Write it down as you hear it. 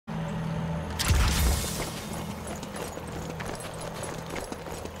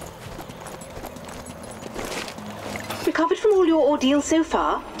recovered from all your ordeal so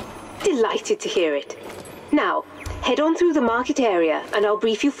far? Delighted to hear it. Now, head on through the market area, and I'll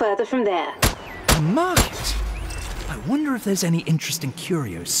brief you further from there. The market? I wonder if there's any interesting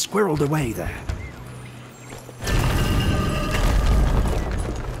curios squirreled away there.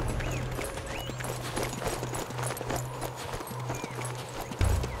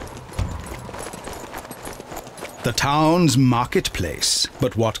 The town's marketplace.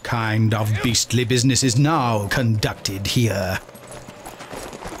 But what kind of beastly business is now conducted here?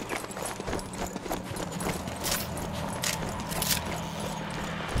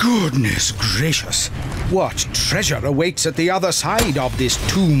 Goodness gracious! What treasure awaits at the other side of this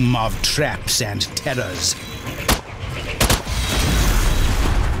tomb of traps and terrors?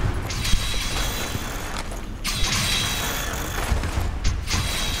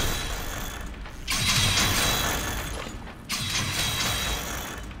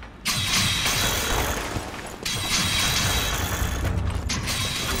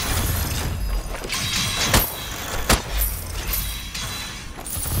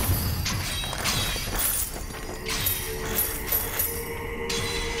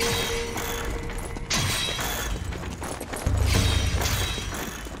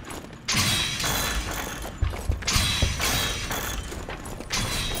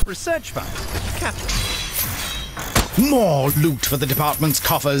 Research funds. Capital. More loot for the department's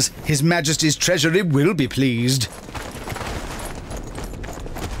coffers. His Majesty's treasury will be pleased.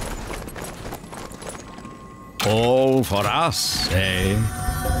 All for us, eh?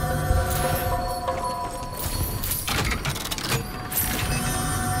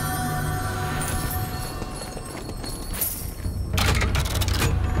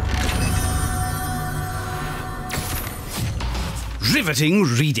 Riveting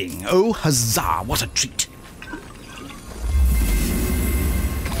reading. Oh, huzzah, what a treat.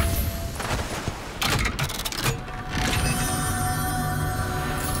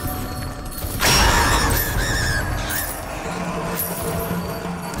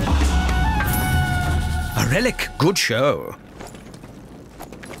 A relic, good show.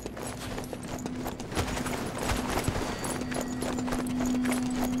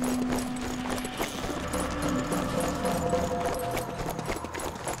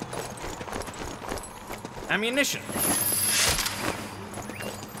 Ammunition.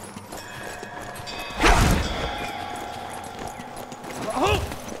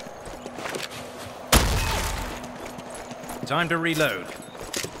 Time to reload.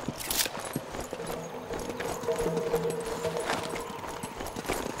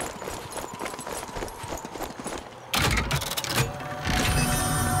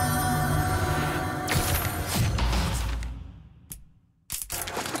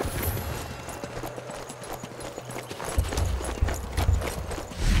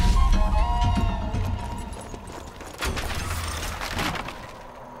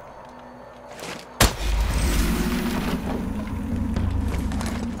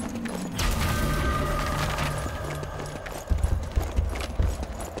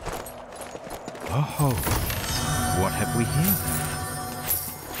 Oh, what have we here?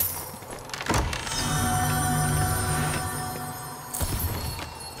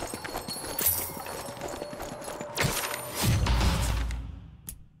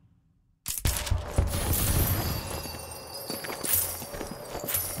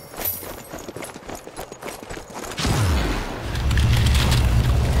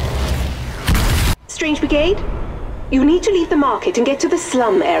 Strange Brigade? You need to leave the market and get to the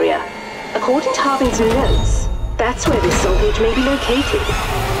slum area. According to Harving's notes, that's where this salvage may be located.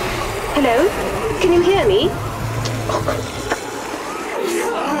 Hello? Can you hear me?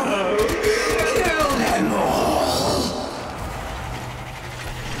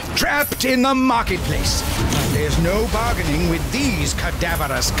 Trapped in the marketplace. But there's no bargaining with these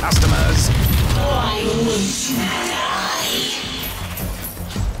cadaverous customers. What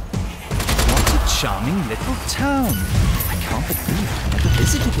a charming little town. I can't believe I've never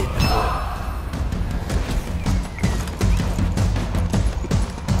visited it before.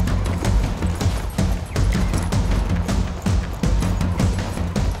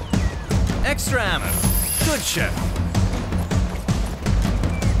 Extra ammo. Good show.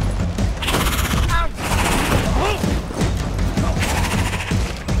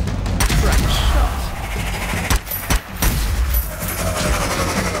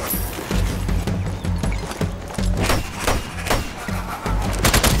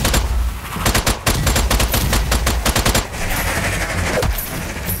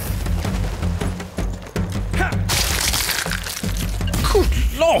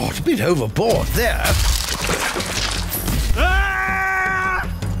 Lord, bit overboard there.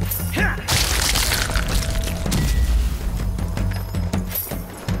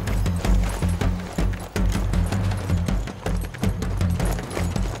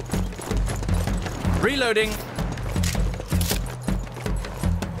 Reloading.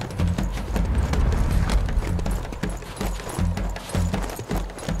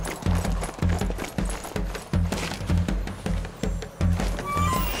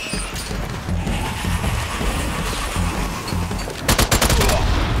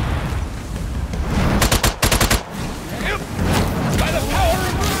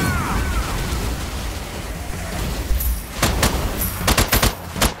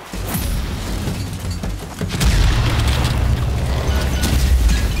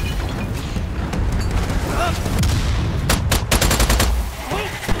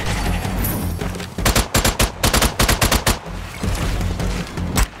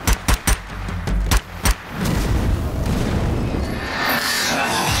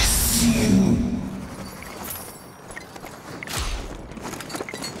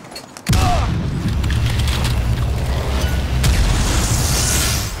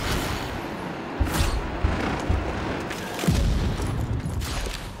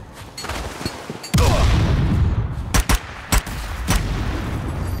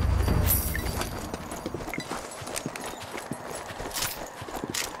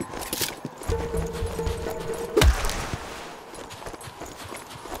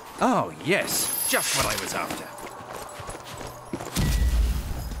 Oh, yes. Just what I was after.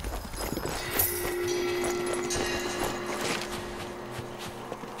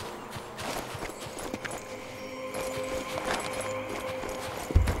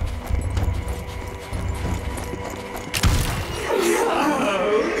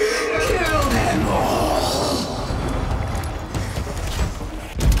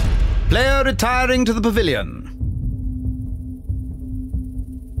 Player retiring to the pavilion.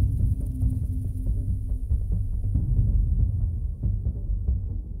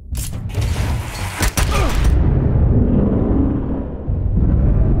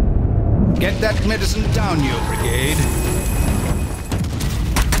 Get that medicine down you, Brigade.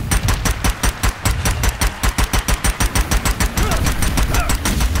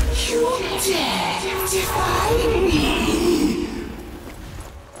 You dare defy me?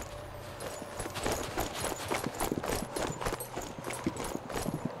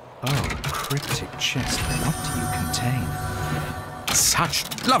 Oh, cryptic chest. What do you contain? Such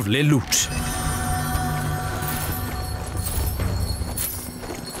lovely loot.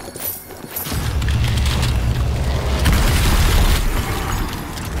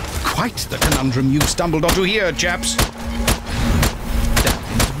 Quite the conundrum you've stumbled onto here, chaps. Down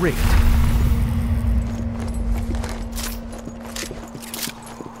in the rig.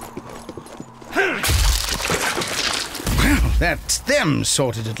 Well, that's them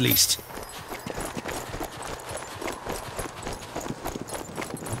sorted at least.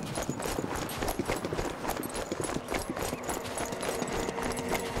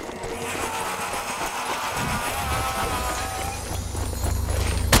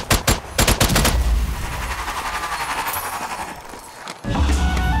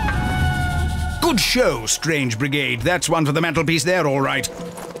 Good show, Strange Brigade. That's one for the mantelpiece there, all right.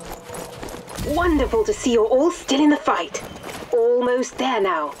 Wonderful to see you're all still in the fight. Almost there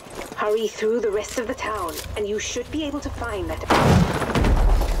now. Hurry through the rest of the town, and you should be able to find that.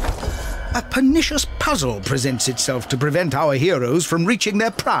 A pernicious puzzle presents itself to prevent our heroes from reaching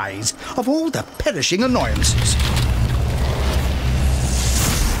their prize of all the perishing annoyances.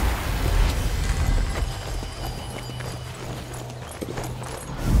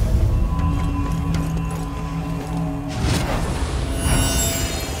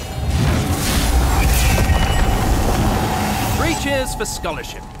 Cheers for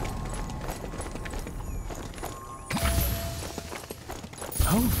scholarship.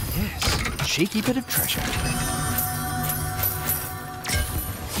 Oh, yes. Cheeky bit of treasure.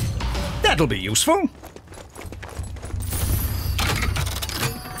 That'll be useful.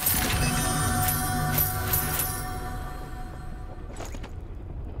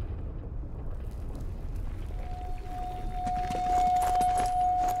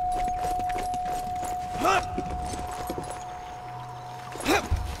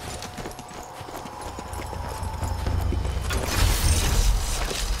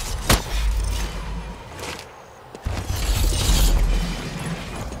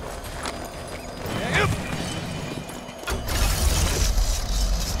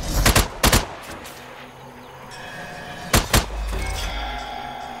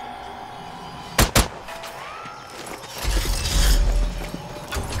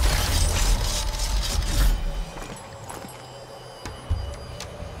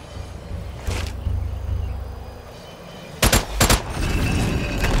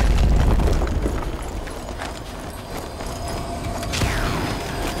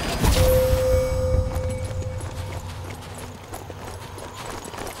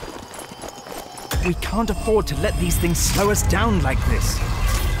 We can't afford to let these things slow us down like this.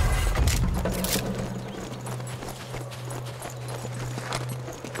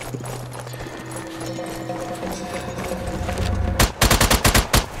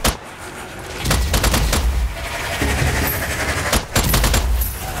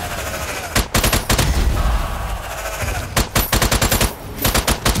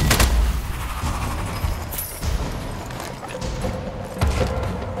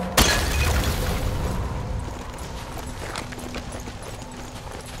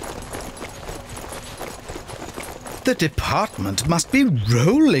 The department must be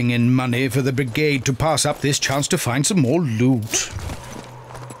rolling in money for the brigade to pass up this chance to find some more loot.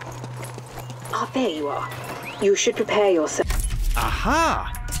 Ah, there you are. You should prepare yourselves.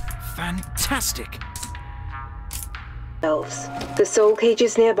 Aha! Fantastic! The soul cage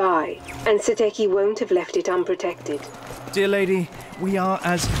is nearby, and Sadeki won't have left it unprotected. Dear lady, we are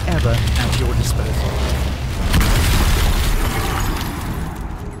as ever at your disposal.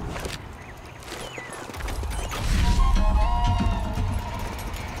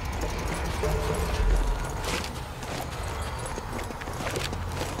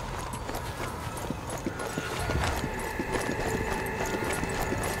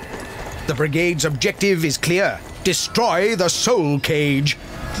 The brigade's objective is clear. Destroy the soul cage.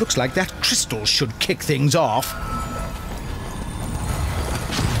 Looks like that crystal should kick things off.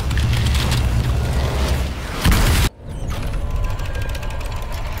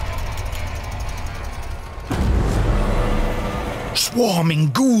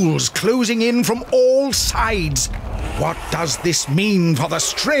 Swarming ghouls closing in from all sides. What does this mean for the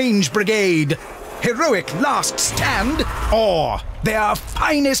Strange Brigade? Heroic last stand or their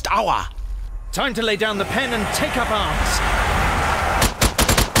finest hour? Time to lay down the pen and take up arms.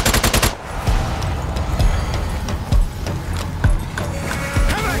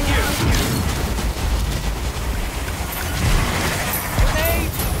 How about you?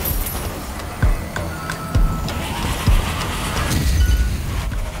 Grenade!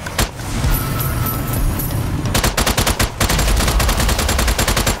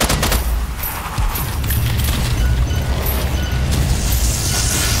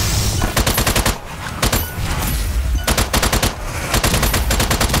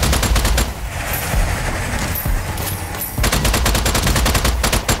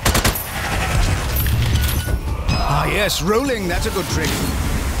 Yes, rolling, that's a good trick.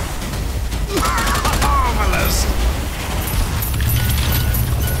 Marvelous!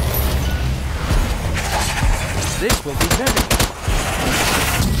 This will be very...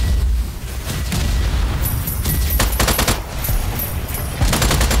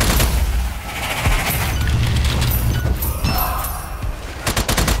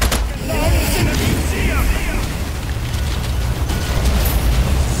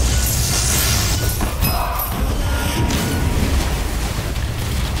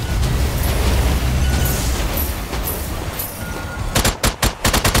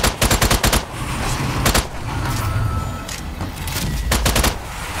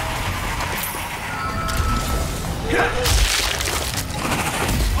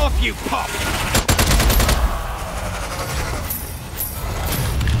 Off you pop!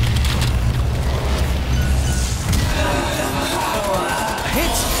 A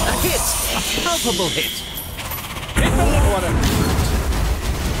hit! A hit! A palpable hit! Hit the little one!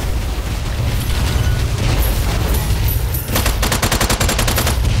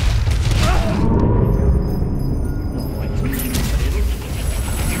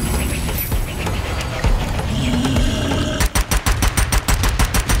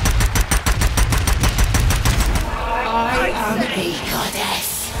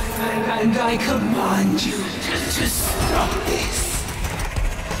 And I command you to stop this.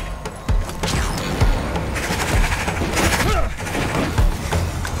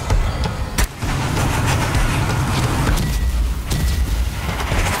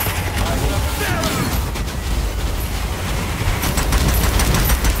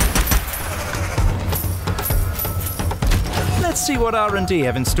 Let's see what R&D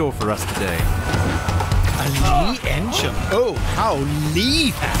have in store for us today. A Lee engine? Oh, how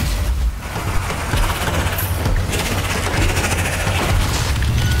Lee that!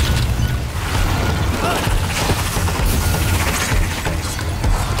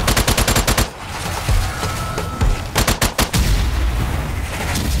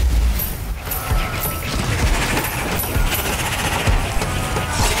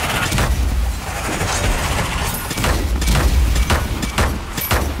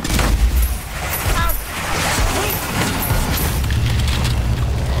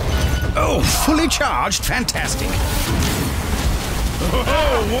 Oh, fully charged? Fantastic.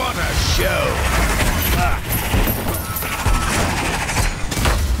 Oh, what a show!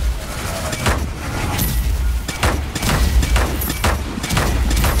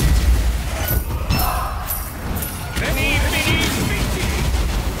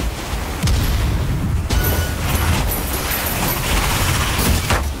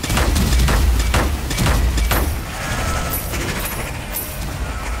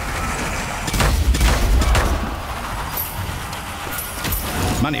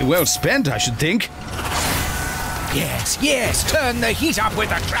 Money well spent, I should think. Yes, yes, turn the heat up with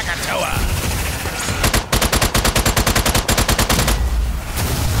the Krakatoa!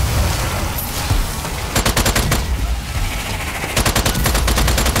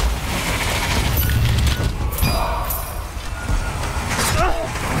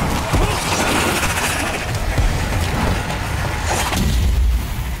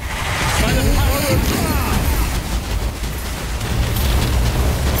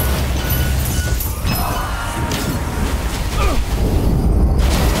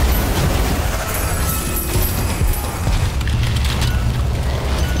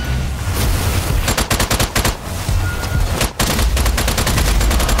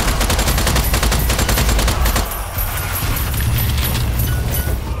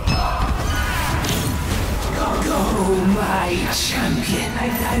 Champion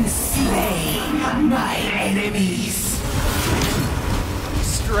and slay my enemies.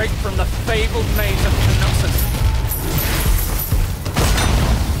 Straight from the fabled maze of Knossos.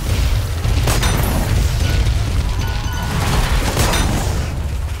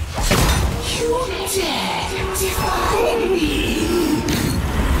 You dare defy me?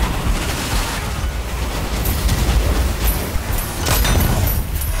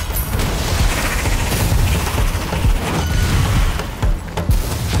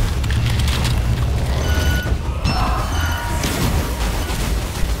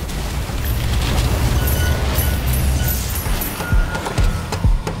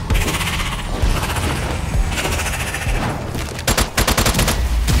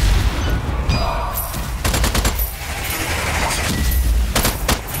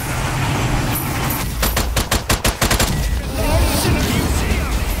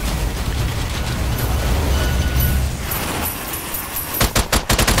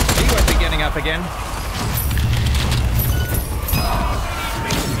 Up again.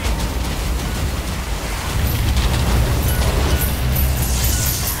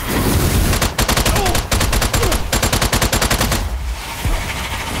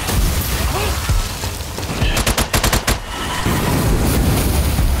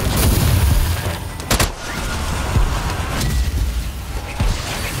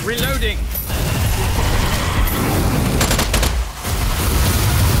 Reloading.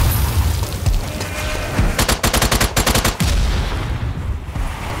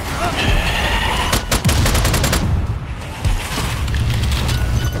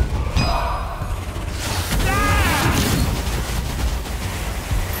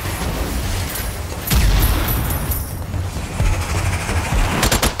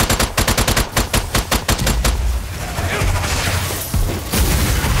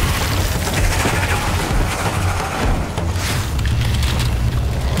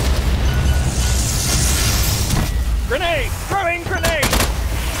 Grenade! Throwing grenade!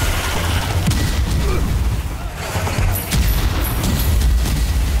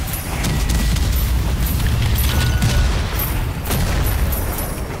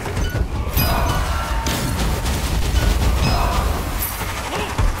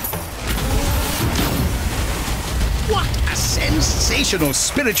 What a sensational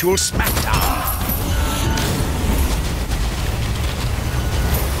spiritual smackdown!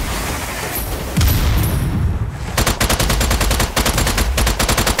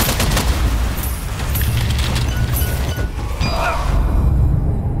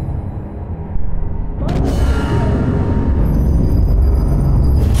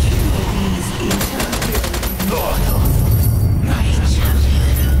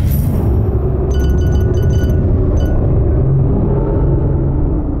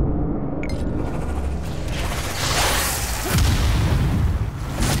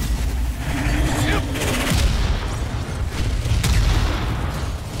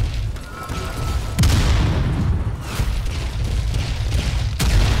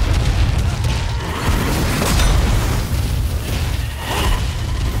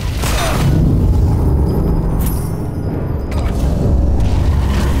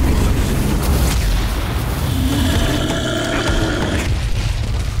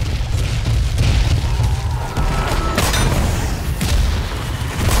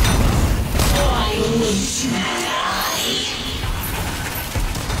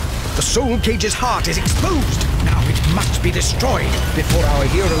 Soul Cage's heart is exposed. Now it must be destroyed before our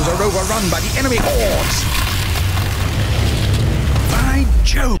heroes are overrun by the enemy hordes. By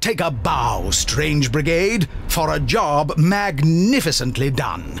Jove, take a bow, Strange Brigade, for a job magnificently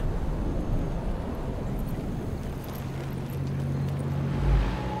done.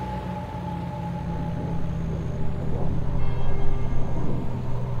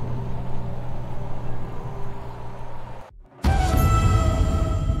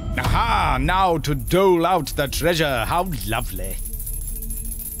 Aha, now to dole out the treasure. How lovely.